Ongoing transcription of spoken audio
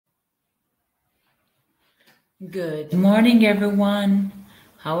Good morning, everyone.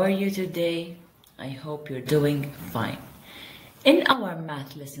 How are you today? I hope you're doing fine. In our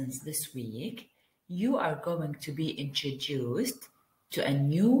math lessons this week, you are going to be introduced to a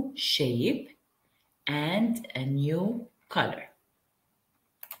new shape and a new color.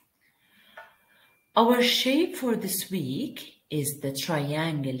 Our shape for this week is the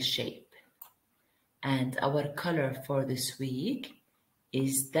triangle shape, and our color for this week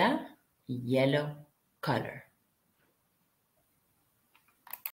is the yellow color.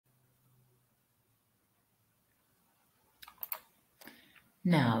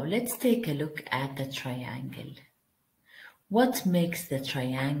 Now, let's take a look at the triangle. What makes the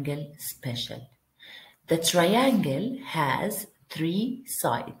triangle special? The triangle has 3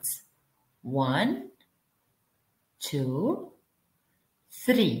 sides. 1, 2,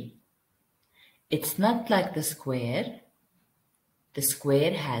 3. It's not like the square. The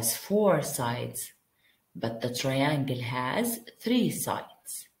square has 4 sides, but the triangle has 3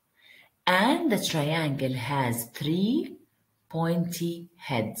 sides. And the triangle has 3 pointy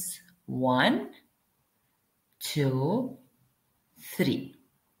heads. 1, 2, 3.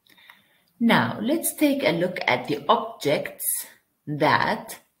 Now let's take a look at the objects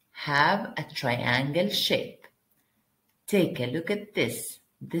that have a triangle shape. Take a look at this.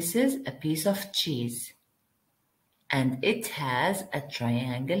 This is a piece of cheese and it has a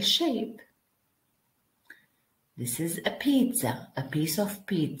triangle shape. This is a pizza, a piece of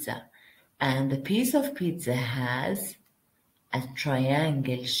pizza, and the piece of pizza has a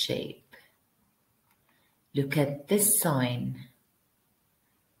triangle shape. Look at this sign.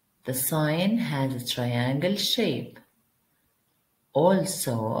 The sign has a triangle shape.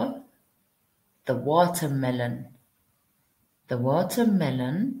 Also, the watermelon. The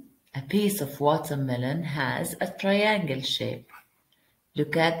watermelon, a piece of watermelon has a triangle shape.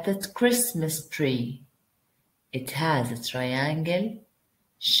 Look at the Christmas tree. It has a triangle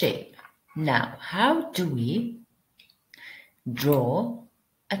shape. Now, how do we draw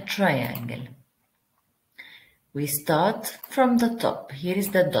a triangle? We start from the top. Here is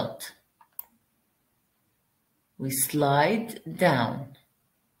the dot. We slide down.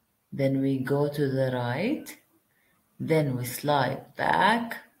 Then we go to the right. Then we slide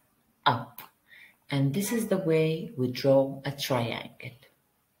back up. And this is the way we draw a triangle.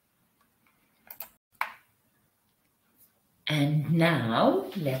 And now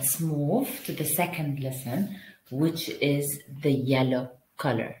let's move to the second lesson, which is the yellow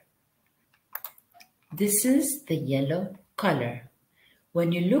color. This is the yellow color.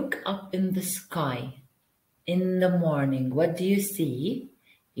 When you look up in the sky in the morning, what do you see?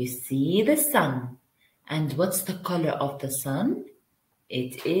 You see the sun. And what's the color of the sun?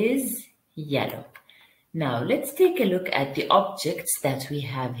 It is yellow. Now let's take a look at the objects that we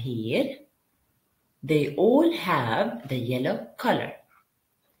have here. They all have the yellow color.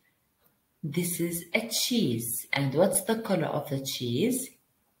 This is a cheese. And what's the color of the cheese?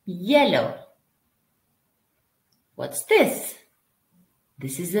 Yellow. What's this?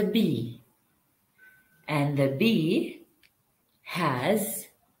 This is a bee. And the bee has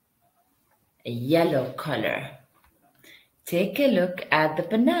a yellow color. Take a look at the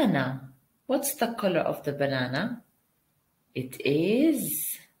banana. What's the color of the banana? It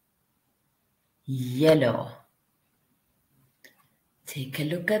is yellow. Take a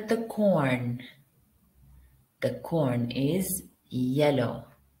look at the corn. The corn is yellow.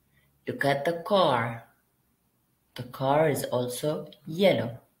 Look at the car. The car is also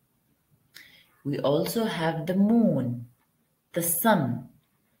yellow. We also have the moon, the sun,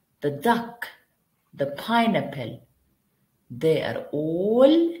 the duck, the pineapple. They are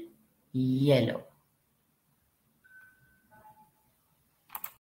all yellow.